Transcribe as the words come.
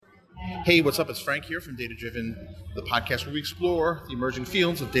Hey, what's up? It's Frank here from Data Driven, the podcast where we explore the emerging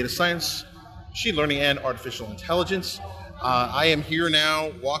fields of data science, machine learning, and artificial intelligence. I am here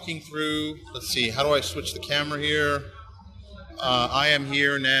now walking through, let's see, how do I switch the camera here? I am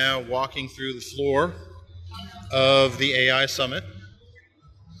here now walking through the floor of the AI Summit.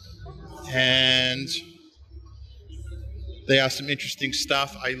 And they asked some interesting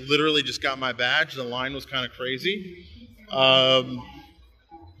stuff. I literally just got my badge. The line was kind of crazy.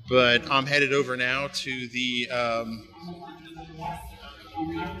 But I'm headed over now to the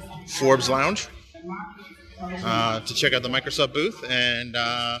Forbes Lounge to check out the Microsoft booth and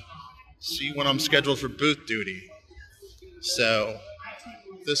see when I'm scheduled for booth duty. So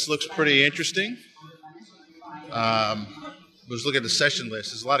this looks pretty interesting. Let's look at the session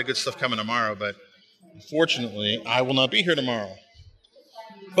list. There's a lot of good stuff coming tomorrow, but unfortunately, I will not be here tomorrow.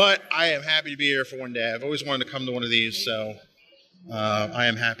 But I am happy to be here for one day. I've always wanted to come to one of these, so I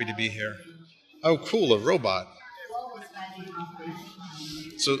am happy to be here. Oh, cool, a robot.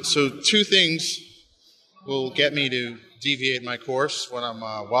 So two things will get me to deviate my course when I'm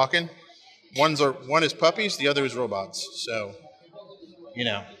walking. One is puppies, the other is robots. So, you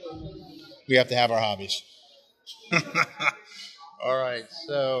know, we have to have our hobbies. All right,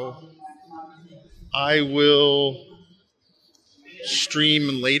 so I will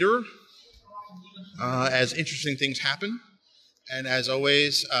stream later as interesting things happen. And as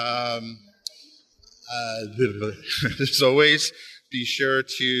always, be sure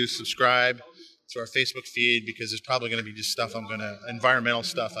to subscribe to our Facebook feed because there's probably going to be just stuff environmental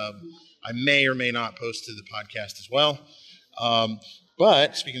stuff I may or may not post to the podcast as well.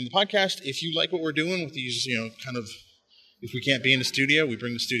 But speaking of the podcast, if you like what we're doing with these, if we can't be in the studio, we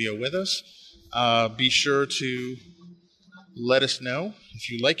bring the studio with us. Be sure to let us know if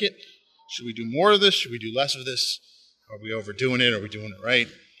you like it. Should we do more of this? Should we do less of this? Are we overdoing it? Are we doing it right?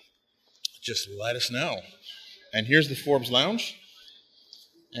 Just let us know. And here's the Forbes Lounge.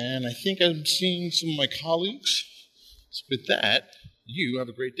 And I think I'm seeing some of my colleagues. So with that, you have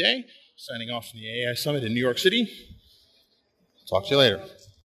a great day. Signing off from the AI Summit in New York City. Talk to you later.